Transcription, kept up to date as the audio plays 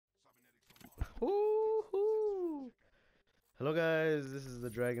Woohoo! Hello guys, this is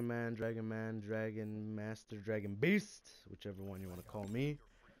the Dragon Man, Dragon Master, Dragon Beast, whichever one you want to call me.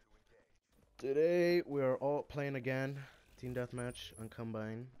 Today we are all playing again, Team Deathmatch on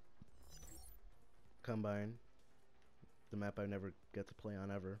Combine. Combine, the map I never get to play on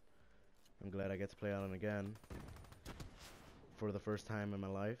ever. I'm glad I get to play on it again for the first time in my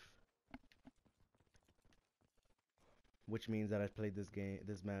life. Which means that I've played this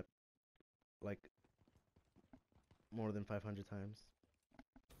map, like more than 500 times.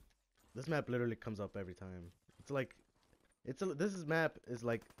 This map literally comes up every time. It's like, this map is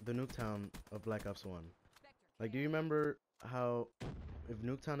like the Nuketown of Black Ops 1. Like, do you remember how if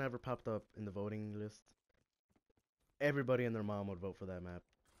Nuketown ever popped up in the voting list, everybody and their mom would vote for that map,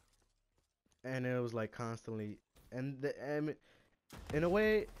 and it was like constantly, and in a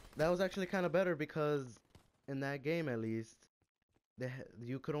way that was actually kind of better because in that game at least,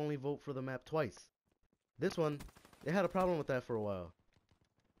 you could only vote for the map twice. This one, they had a problem with that for a while.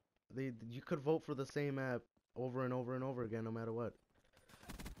 You could vote for the same map over and over and over again, no matter what.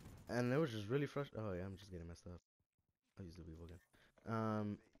 And it was just really frustrating. Oh yeah, I'm just getting messed up. I'll use the Weevil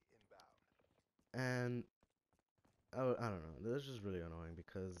again. And I don't know. This is just really annoying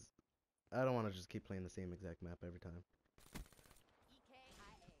because I don't want to just keep playing the same exact map every time.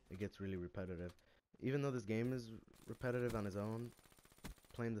 It gets really repetitive. Even though this game is repetitive on its own,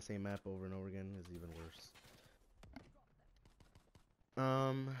 playing the same map over and over again is even worse.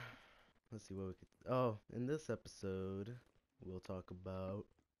 Let's see what we could. Oh, in this episode, we'll talk about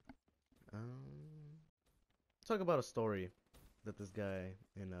a story that this guy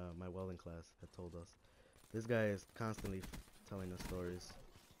in my welding class had told us. This guy is constantly telling us stories.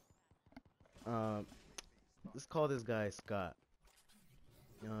 Let's call this guy Scott.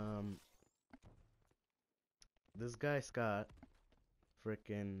 This guy Scott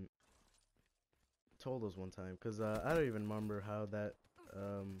frickin' told us one time, cause I don't even remember how that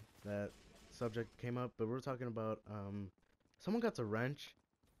subject came up, but we were talking about someone got a wrench.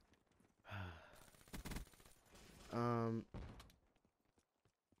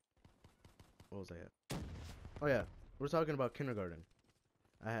 What was I at? Oh yeah, we're talking about kindergarten.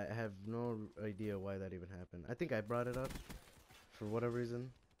 I have no idea why that even happened. I think I brought it up for whatever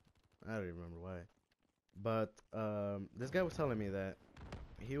reason. I don't even remember why. But this guy was telling me that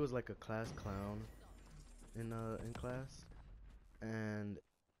he was like a class clown in class, and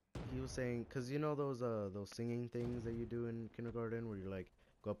he was saying, cause you know those singing things that you do in kindergarten where you like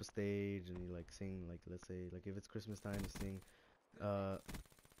go up a stage and you like sing, like let's say like if it's Christmas time you sing uh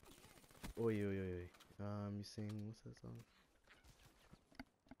oi oi oi oi you sing, what's that song?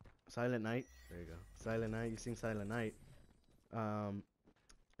 Silent Night. There you go. Silent Night. You sing Silent Night.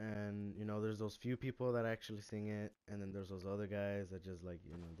 And you know there's those few people that actually sing it, and then there's those other guys that just like,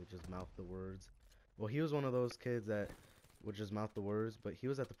 you know, they just mouth the words. Well, he was one of those kids that would just mouth the words, but he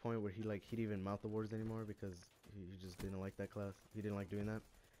was at the point where he'd even mouth the words anymore because he just didn't like that class. He didn't like doing that.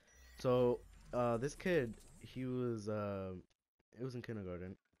 So this kid, he was it was in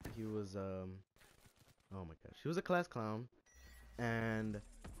kindergarten. He was oh my gosh, he was a class clown. And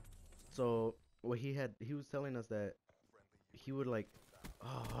so what he was telling us that he would like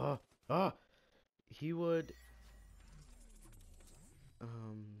oh, oh, he would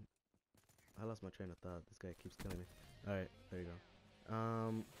I lost my train of thought. This guy keeps killing me. Alright, there you go.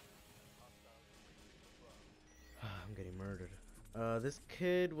 I'm getting murdered. This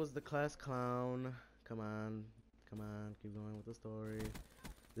kid was the class clown. Come on, keep going with the story.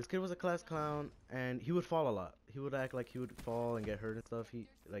 This kid was a class clown, and he would fall a lot. He would act like he would fall and get hurt and stuff. He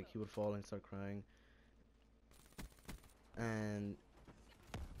would fall and start crying. And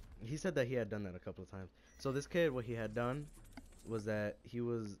he said that he had done that a couple of times. So this kid, what he had done was that he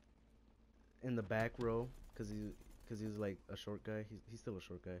was in the back row, cause he was like a short guy. He's still a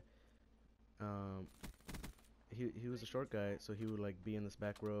short guy. He was a short guy, so he would like be in this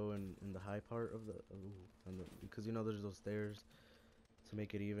back row and in the high part of because you know there's those stairs to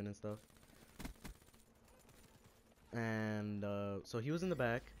make it even and stuff. And so he was in the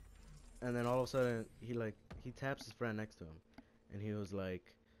back, and then all of a sudden he taps his friend next to him, and he was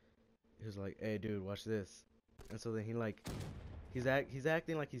like, hey dude, watch this. And so then he's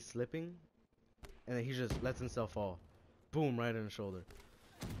acting like he's slipping, and then he just lets himself fall, boom, right in the shoulder.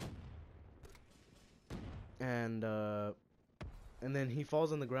 And then he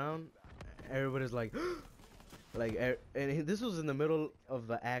falls on the ground. Everybody's like this was in the middle of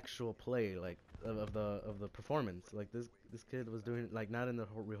the actual play, like of the performance. Like this kid was doing, like, not in the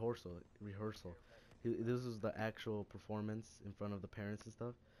rehearsal. This was the actual performance in front of the parents and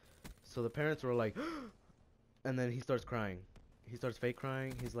stuff. So the parents were like and then he starts crying. he starts fake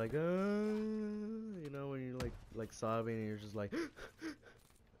crying. He's like, you know, when you're like sobbing and you're just like,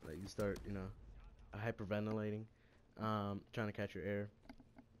 like you start, you know, hyperventilating, trying to catch your air.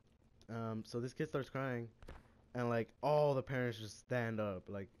 So this kid starts crying, and like all the parents just stand up.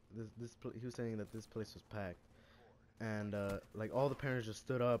 Like he was saying that this place was packed, and like all the parents just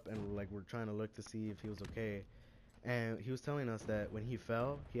stood up and like were trying to look to see if he was okay. And he was telling us that when he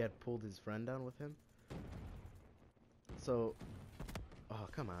fell, he had pulled his friend down with him. So, oh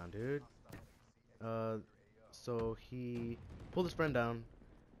come on, dude. Uh, so he pulled his friend down,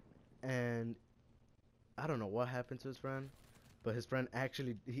 and I don't know what happened to his friend, but his friend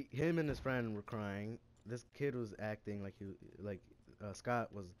actually, him and his friend were crying. This kid was acting like like Scott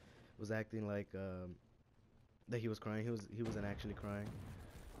was acting like that he was crying. He wasn't actually crying.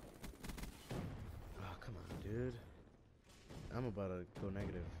 Oh come on, dude. I'm about to go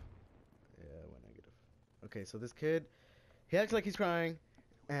negative. Yeah, I went negative. Okay, so this kid, he acts like he's crying,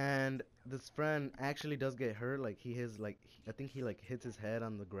 and this friend actually does get hurt. Like he his like I think he like hits his head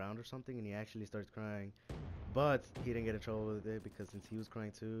on the ground or something, and he actually starts crying. But he didn't get in trouble with it because since he was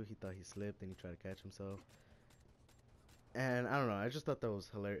crying too, he thought he slipped and he tried to catch himself. And I don't know, I just thought that was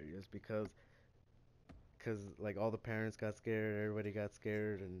hilarious because like all the parents got scared, everybody got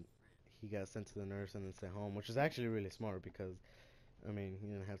scared, and he got sent to the nurse and then sent home, which is actually really smart because I mean he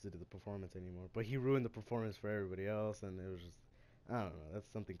didn't have to do the performance anymore. But he ruined the performance for everybody else, and it was just I don't know,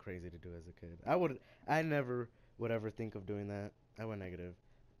 that's something crazy to do as a kid. I never would ever think of doing that. I went negative.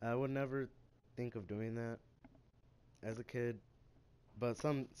 I would never think of doing that as a kid. But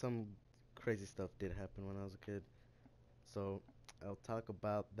some crazy stuff did happen when I was a kid. So I'll talk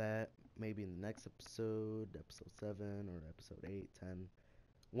about that maybe in the next episode, episode 7 or episode 8, 10,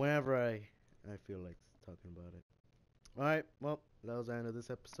 whenever I feel like talking about it. All right, well, that was the end of this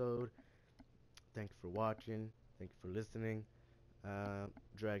episode. Thank you for watching. Thank you for listening.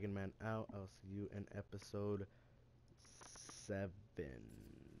 Dragon Man out. I'll see you in episode 7.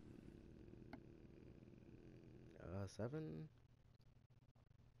 7?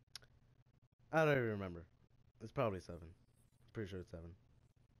 I don't even remember. It's probably 7. Pretty sure it's 7.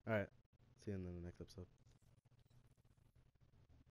 Alright. See you in the next episode.